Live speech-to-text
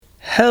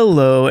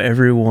Hello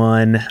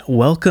everyone,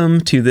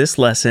 welcome to this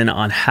lesson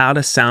on how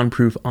to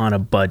soundproof on a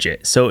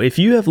budget. So if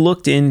you have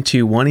looked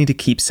into wanting to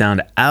keep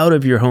sound out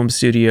of your home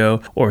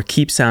studio or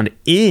keep sound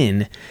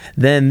in,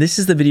 then this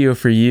is the video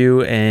for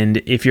you. And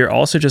if you're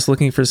also just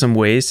looking for some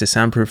ways to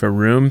soundproof a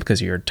room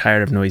because you're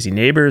tired of noisy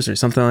neighbors or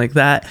something like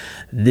that,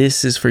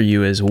 this is for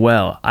you as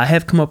well. I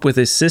have come up with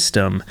a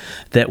system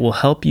that will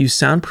help you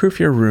soundproof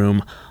your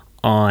room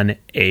on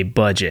a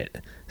budget.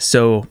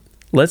 So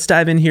let's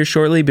dive in here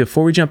shortly.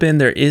 Before we jump in,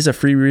 there is a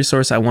free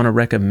resource I want to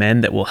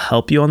recommend that will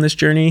help you on this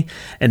journey,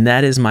 and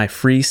that is my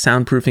free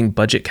soundproofing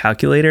budget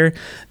calculator.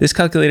 This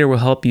calculator will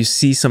help you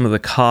see some of the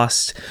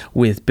costs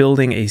with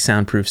building a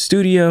soundproof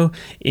studio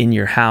in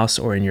your house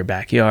or in your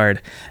backyard,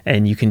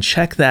 and you can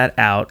check that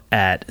out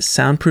at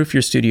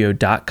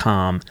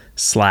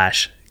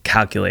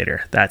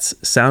soundproofyourstudio.com/calculator. That's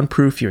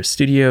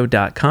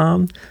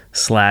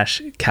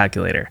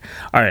soundproofyourstudio.com/calculator.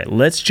 All right,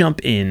 let's jump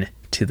in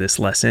to this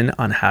lesson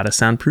on how to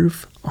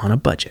soundproof on a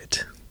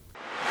budget.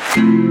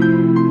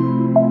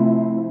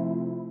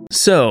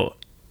 So,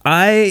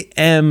 I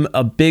am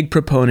a big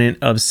proponent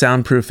of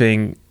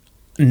soundproofing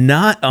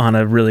not on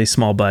a really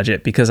small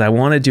budget because I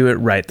want to do it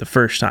right the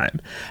first time.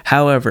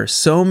 However,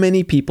 so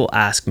many people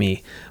ask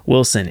me,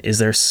 Wilson, is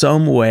there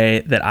some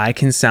way that I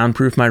can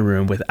soundproof my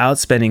room without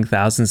spending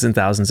thousands and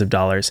thousands of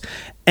dollars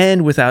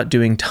and without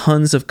doing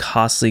tons of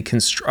costly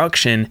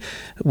construction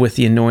with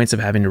the annoyance of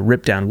having to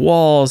rip down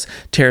walls,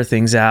 tear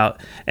things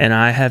out? And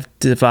I have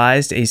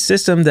devised a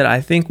system that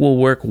I think will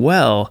work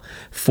well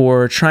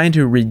for trying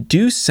to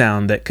reduce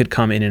sound that could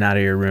come in and out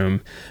of your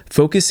room,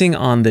 focusing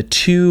on the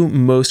two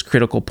most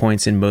critical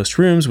points in most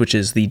rooms, which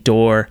is the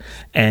door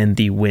and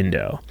the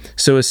window.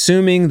 So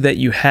assuming that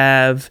you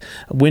have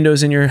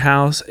windows in your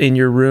house, in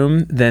your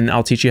room, then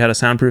I'll teach you how to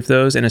soundproof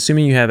those. And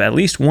assuming you have at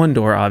least one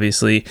door,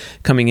 obviously,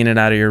 coming in and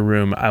out of your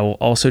room, I will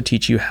also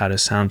teach you how to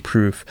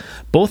soundproof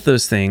both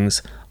those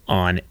things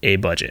on a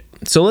budget.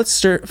 So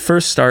let's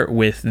first start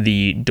with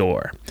the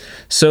door.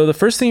 So the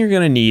first thing you're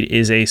going to need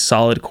is a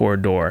solid core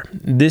door.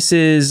 This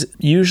is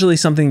usually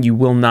something you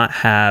will not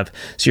have,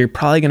 so you're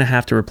probably going to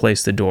have to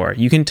replace the door.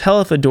 You can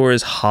tell if a door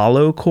is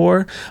hollow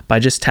core by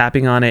just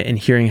tapping on it and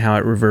hearing how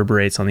it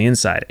reverberates on the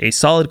inside. A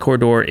solid core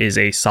door is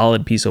a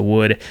solid piece of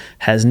wood,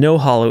 has no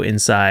hollow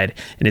inside,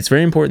 and it's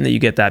very important that you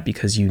get that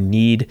because you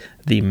need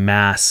the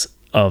mass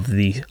of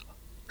the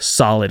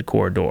solid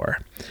core door.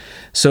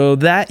 So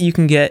that you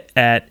can get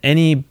at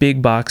any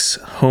big box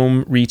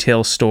home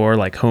retail store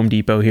like Home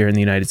Depot here in the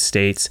United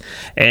States.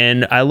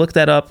 And I looked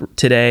that up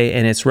today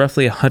and it's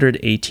roughly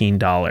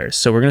 $118.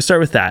 So we're going to start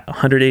with that,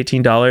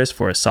 $118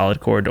 for a solid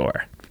core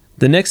door.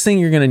 The next thing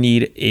you're going to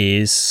need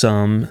is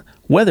some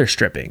weather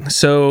stripping.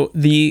 So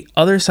the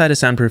other side of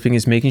soundproofing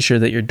is making sure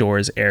that your door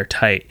is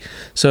airtight.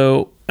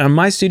 So on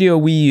my studio,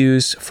 we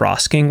use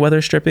Frost King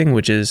weather stripping,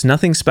 which is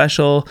nothing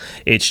special.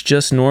 It's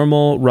just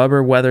normal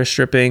rubber weather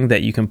stripping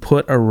that you can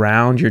put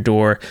around your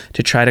door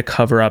to try to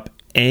cover up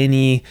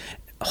any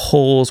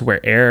holes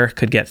where air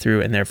could get through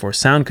and therefore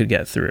sound could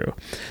get through.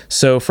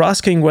 So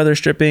Frost King weather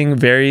stripping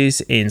varies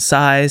in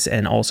size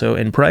and also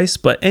in price,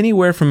 but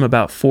anywhere from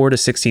about $4 to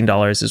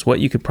 $16 is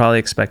what you could probably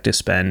expect to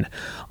spend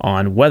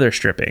on weather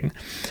stripping.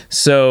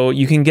 So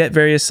you can get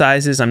various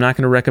sizes. I'm not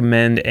going to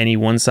recommend any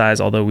one size,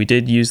 although we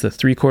did use the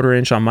 3/4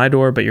 inch on my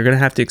door, but you're going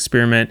to have to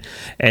experiment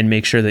and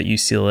make sure that you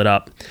seal it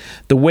up.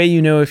 The way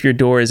you know if your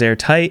door is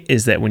airtight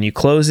is that when you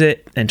close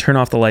it and turn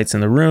off the lights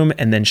in the room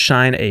and then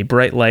shine a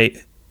bright light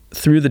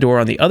through the door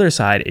on the other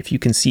side, if you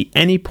can see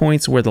any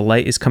points where the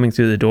light is coming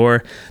through the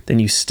door, then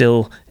you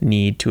still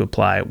need to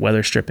apply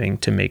weather stripping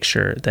to make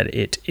sure that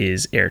it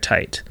is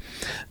airtight.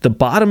 The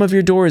bottom of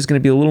your door is going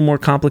to be a little more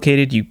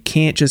complicated. You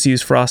can't just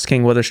use Frost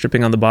King weather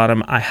stripping on the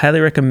bottom. I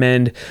highly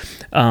recommend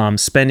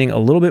spending a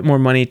little bit more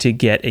money to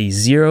get a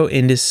Zero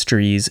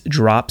Industries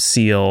drop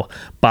seal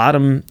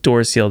bottom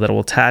door seal that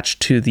will attach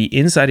to the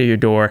inside of your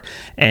door,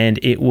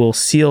 and it will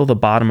seal the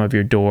bottom of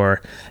your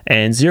door.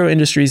 And Zero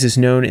Industries is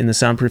known in the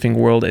soundproofing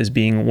world as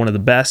being one of the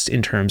best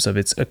in terms of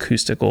its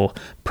acoustical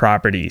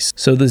properties.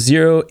 So the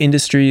Zero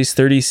Industries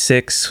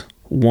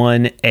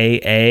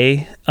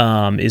 361AA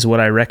is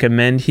what I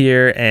recommend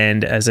here,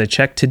 and as I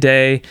checked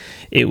today,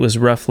 it was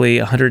roughly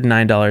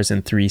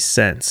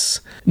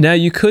 $109.03. Now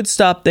you could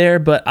stop there,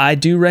 but I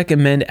do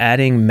recommend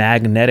adding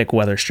magnetic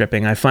weather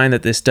stripping. I find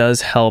that this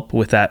does help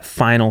with that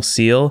final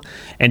seal,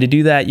 and to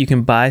do that you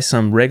can buy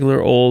some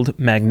regular old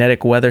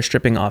magnetic weather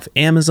stripping off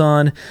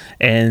Amazon,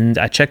 and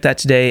I checked that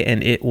today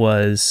and it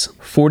was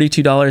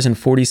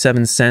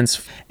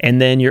 $42.47.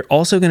 And then you're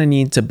also going to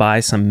need to buy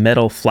some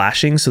metal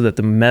flashing so that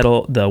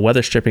the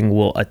weather stripping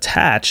will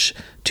attach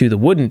to the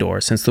wooden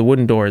door. Since the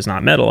wooden door is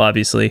not metal,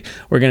 obviously,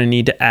 we're going to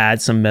need to add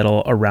some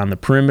metal around the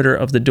perimeter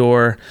of the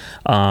door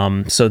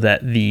so that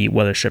the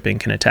weather stripping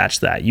can attach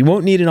to that. You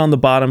won't need it on the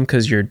bottom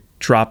because your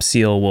drop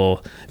seal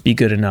will be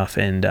good enough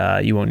and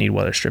you won't need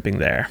weather stripping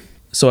there.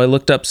 So I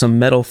looked up some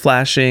metal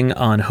flashing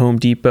on Home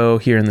Depot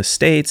here in the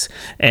States,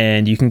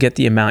 and you can get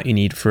the amount you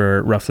need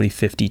for roughly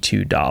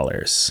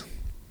 $52.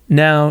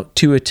 Now,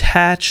 to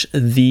attach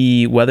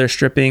the weather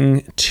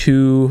stripping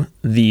to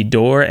the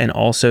door and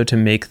also to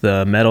make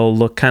the metal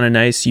look kind of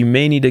nice, you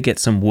may need to get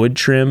some wood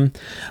trim.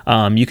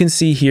 You can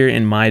see here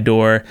in my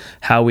door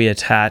how we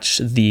attach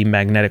the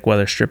magnetic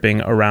weather stripping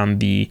around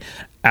the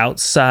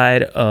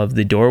outside of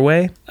the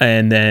doorway,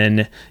 and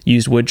then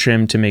use wood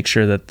trim to make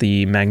sure that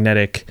the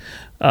magnetic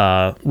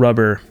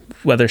rubber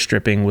weather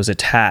stripping was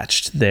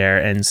attached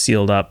there and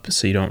sealed up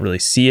so you don't really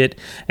see it.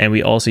 And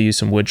we also use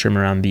some wood trim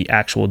around the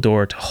actual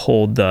door to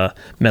hold the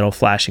metal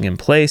flashing in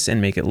place and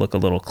make it look a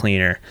little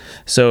cleaner.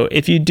 So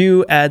if you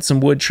do add some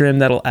wood trim,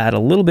 that'll add a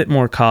little bit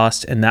more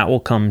cost, and that will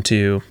come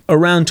to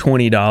around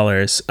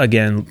 $20,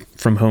 again,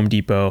 from Home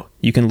Depot.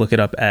 You can look it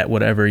up at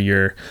whatever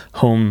your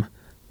home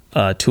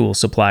tool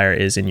supplier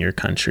is in your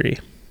country.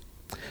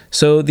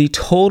 So the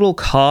total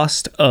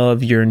cost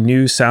of your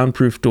new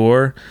soundproof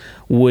door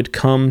would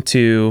come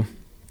to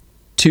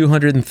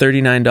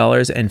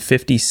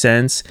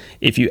 $239.50.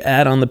 If you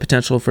add on the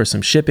potential for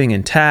some shipping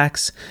and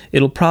tax,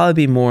 it'll probably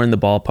be more in the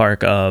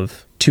ballpark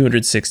of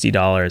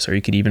 $260, or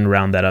you could even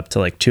round that up to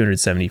like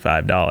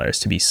 $275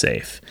 to be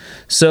safe.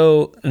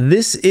 So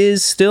this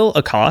is still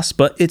a cost,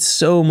 but it's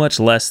so much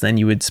less than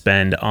you would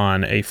spend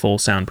on a full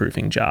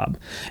soundproofing job.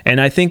 And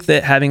I think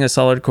that having a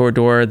solid core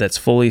door that's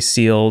fully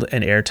sealed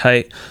and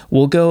airtight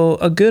will go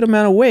a good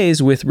amount of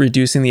ways with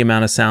reducing the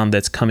amount of sound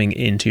that's coming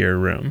into your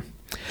room.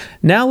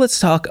 Now let's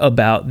talk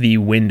about the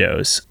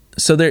windows.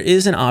 So there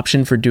is an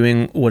option for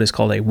doing what is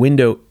called a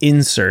window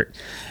insert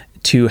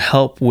to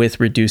help with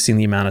reducing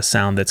the amount of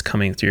sound that's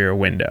coming through your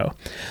window.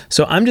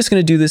 So I'm just going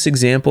to do this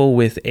example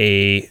with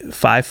a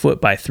 5 foot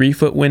by 3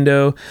 foot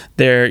window.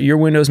 Your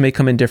windows may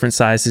come in different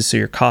sizes, so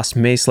your cost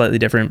may slightly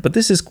different, but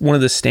this is one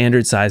of the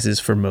standard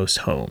sizes for most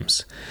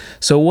homes.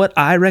 So what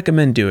I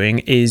recommend doing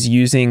is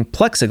using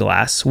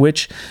plexiglass,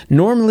 which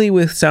normally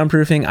with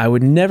soundproofing, I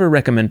would never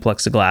recommend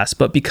plexiglass,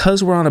 but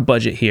because we're on a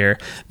budget here,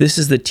 this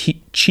is the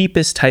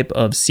cheapest type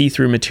of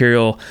see-through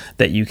material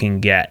that you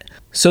can get.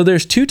 So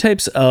there's two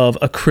types of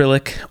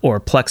acrylic or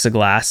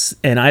plexiglass,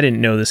 and I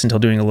didn't know this until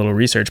doing a little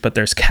research, but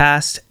there's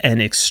cast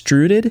and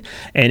extruded,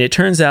 and it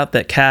turns out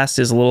that cast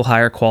is a little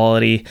higher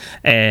quality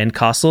and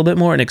costs a little bit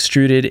more, and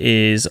extruded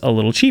is a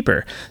little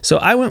cheaper. So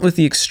I went with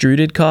the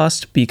extruded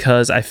cost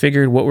because I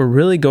figured what we're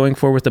really going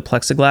for with the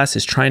plexiglass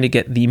is trying to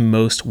get the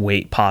most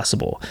weight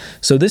possible.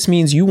 So this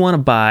means you want to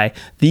buy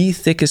the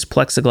thickest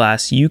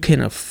plexiglass you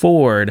can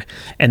afford,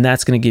 and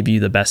that's going to give you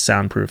the best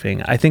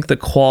soundproofing. I think the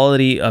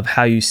quality of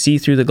how you see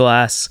through the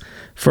glass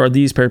for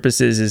these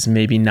purposes is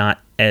maybe not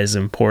as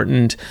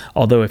important,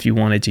 although if you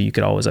wanted to, you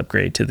could always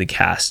upgrade to the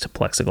cast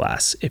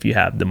plexiglass if you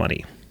have the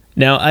money.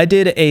 Now, I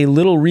did a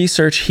little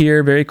research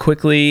here very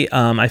quickly.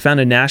 I found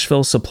a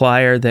Nashville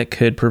supplier that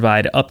could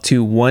provide up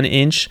to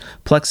 1-inch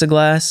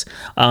plexiglass.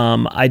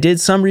 I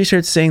did some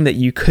research saying that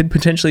you could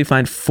potentially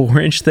find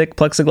 4-inch thick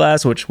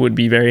plexiglass, which would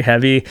be very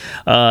heavy.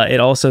 It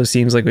also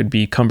seems like it would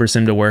be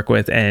cumbersome to work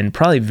with and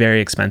probably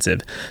very expensive.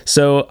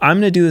 So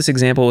I'm going to do this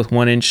example with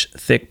 1-inch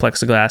thick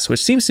plexiglass,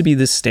 which seems to be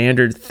the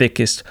standard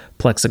thickest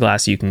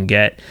plexiglass you can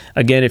get.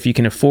 Again, if you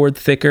can afford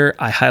thicker,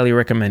 I highly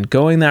recommend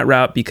going that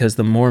route because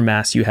the more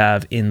mass you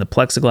have in the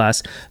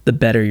plexiglass, the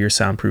better your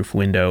soundproof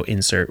window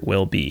insert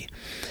will be.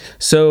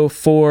 So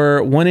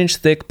for 1-inch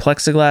thick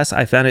plexiglass,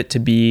 I found it to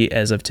be,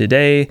 as of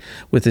today,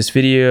 with this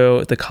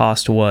video, the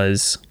cost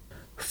was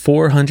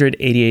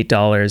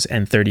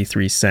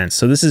 $488.33.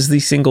 So this is the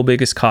single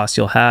biggest cost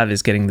you'll have,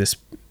 is getting this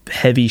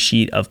heavy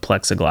sheet of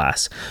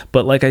plexiglass.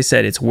 But like I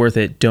said, it's worth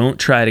it. Don't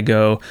try to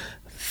go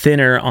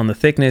thinner on the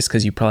thickness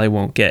because you probably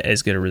won't get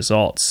as good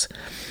results.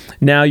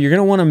 Now you're going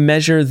to want to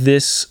measure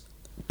this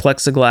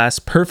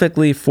plexiglass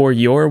perfectly for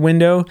your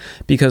window,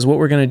 because what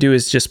we're going to do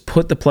is just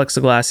put the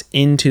plexiglass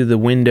into the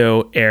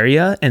window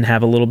area and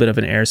have a little bit of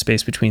an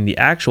airspace between the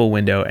actual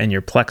window and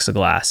your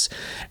plexiglass.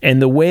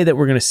 And the way that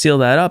we're going to seal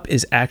that up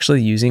is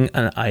actually using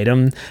an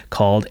item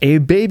called a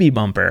baby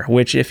bumper,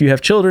 which if you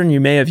have children, you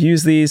may have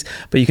used these,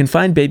 but you can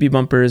find baby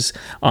bumpers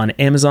on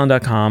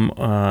Amazon.com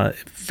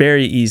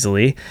very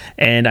easily.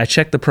 And I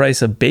checked the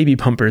price of baby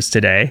bumpers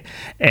today,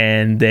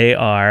 and they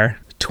are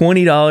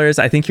 $20.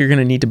 I think you're going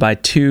to need to buy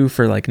 2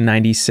 for like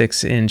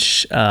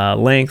 96-inch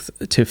length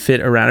to fit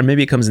around, or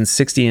maybe it comes in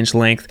 60-inch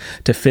length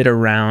to fit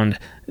around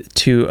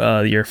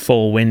to your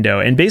full window.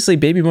 And basically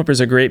baby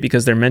bumpers are great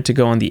because they're meant to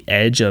go on the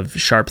edge of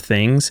sharp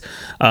things,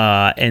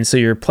 and so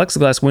your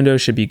plexiglass window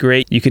should be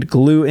great. You could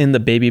glue in the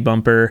baby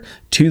bumper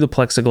to the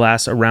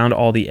plexiglass around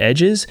all the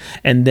edges,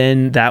 and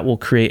then that will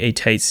create a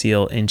tight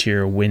seal into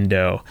your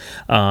window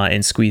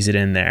and squeeze it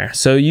in there.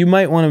 So you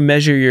might want to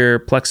measure your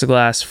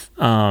plexiglass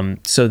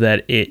so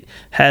that it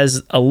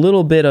has a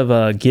little bit of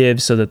a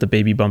give so that the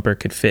baby bumper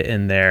could fit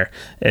in there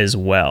as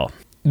well.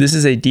 This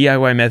is a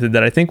DIY method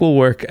that I think will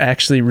work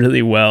actually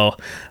really well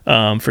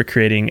for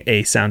creating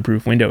a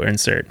soundproof window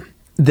insert.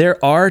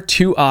 There are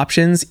 2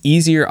 options,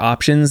 easier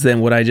options than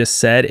what I just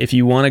said. If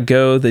you want to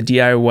go the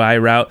DIY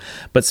route,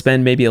 but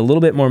spend maybe a little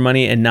bit more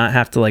money and not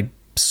have to like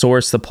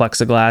source the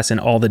plexiglass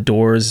and all the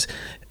doors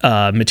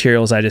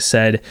materials I just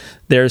said,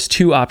 there's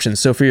 2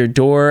 options. So for your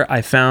door,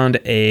 I found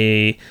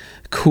a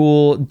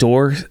cool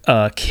door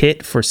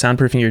kit for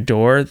soundproofing your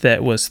door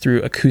that was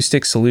through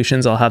Acoustic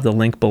Solutions. I'll have the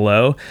link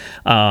below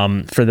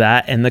for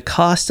that. And the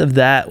cost of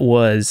that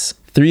was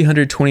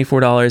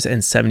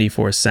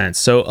 $324.74.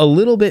 So a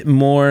little bit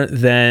more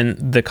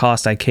than the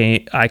cost I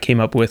came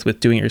up with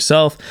doing it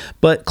yourself,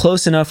 but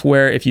close enough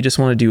where if you just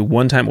want to do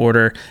one-time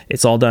order,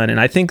 it's all done. And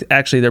I think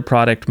actually their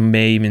product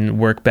may even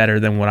work better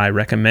than what I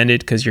recommended,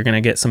 because you're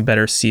going to get some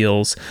better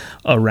seals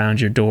around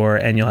your door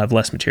and you'll have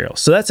less material.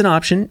 So that's an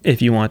option if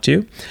you want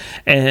to.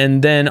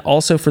 And then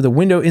also for the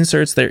window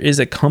inserts, there is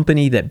a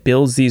company that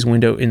builds these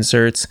window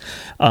inserts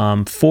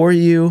for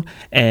you,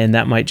 and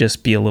that might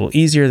just be a little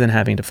easier than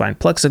having to find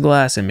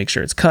plexiglass and make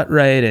sure it's cut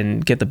right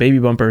and get the baby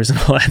bumpers and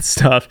all that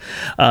stuff.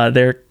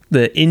 They're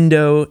the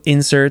Indo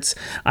inserts.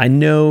 I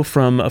know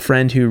from a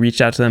friend who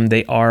reached out to them,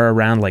 they are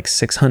around like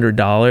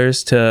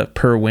 $600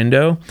 per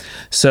window.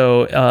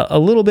 So a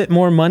little bit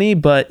more money,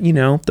 but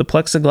the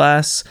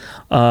plexiglass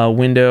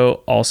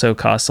window also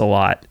costs a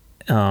lot.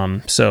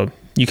 So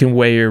you can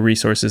weigh your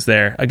resources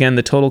there. Again,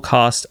 the total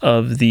cost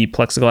of the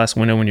plexiglass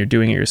window when you're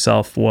doing it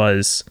yourself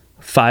was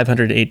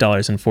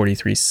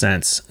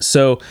 $508.43.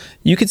 So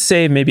you could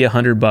save maybe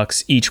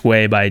 $100 each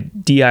way by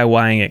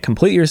DIYing it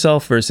completely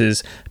yourself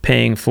versus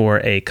paying for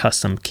a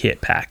custom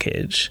kit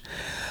package.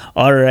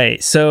 All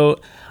right.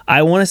 So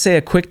I want to say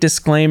a quick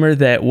disclaimer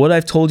that what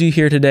I've told you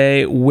here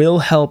today will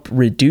help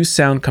reduce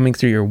sound coming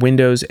through your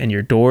windows and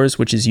your doors,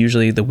 which is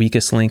usually the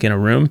weakest link in a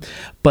room,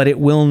 but it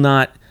will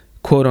not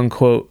quote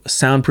unquote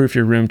soundproof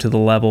your room to the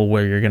level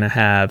where you're going to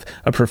have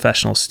a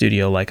professional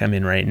studio like I'm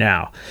in right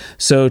now.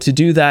 So to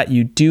do that,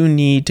 you do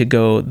need to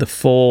go the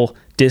full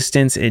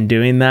distance in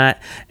doing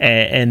that,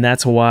 and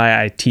that's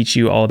why I teach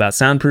you all about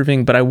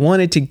soundproofing. But I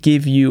wanted to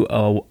give you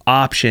an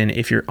option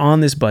if you're on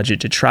this budget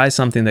to try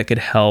something that could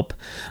help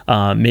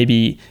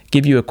maybe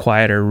give you a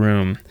quieter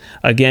room.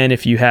 Again,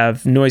 if you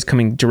have noise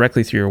coming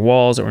directly through your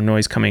walls, or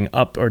noise coming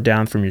up or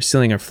down from your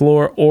ceiling or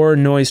floor, or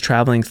noise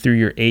traveling through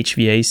your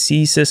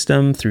HVAC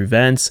system through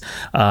vents,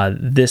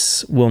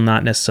 this will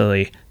not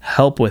necessarily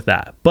help with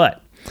that. But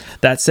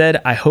that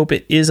said, I hope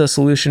it is a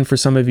solution for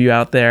some of you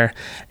out there,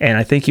 and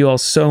I thank you all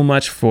so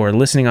much for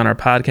listening on our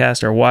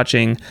podcast or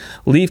watching.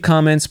 Leave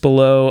comments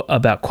below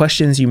about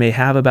questions you may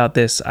have about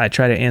this. I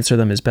try to answer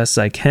them as best as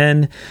I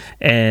can,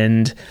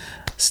 and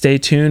stay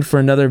tuned for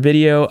another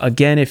video.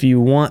 Again, if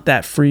you want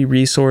that free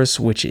resource,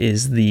 which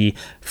is the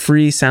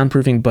free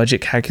soundproofing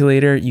budget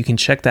calculator, you can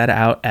check that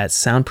out at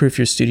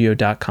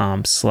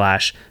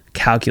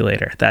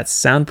soundproofyourstudio.com/calculator.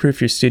 That's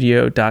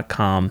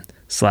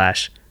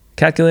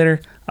soundproofyourstudio.com/calculator.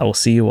 I will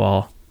see you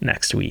all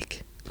next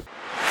week.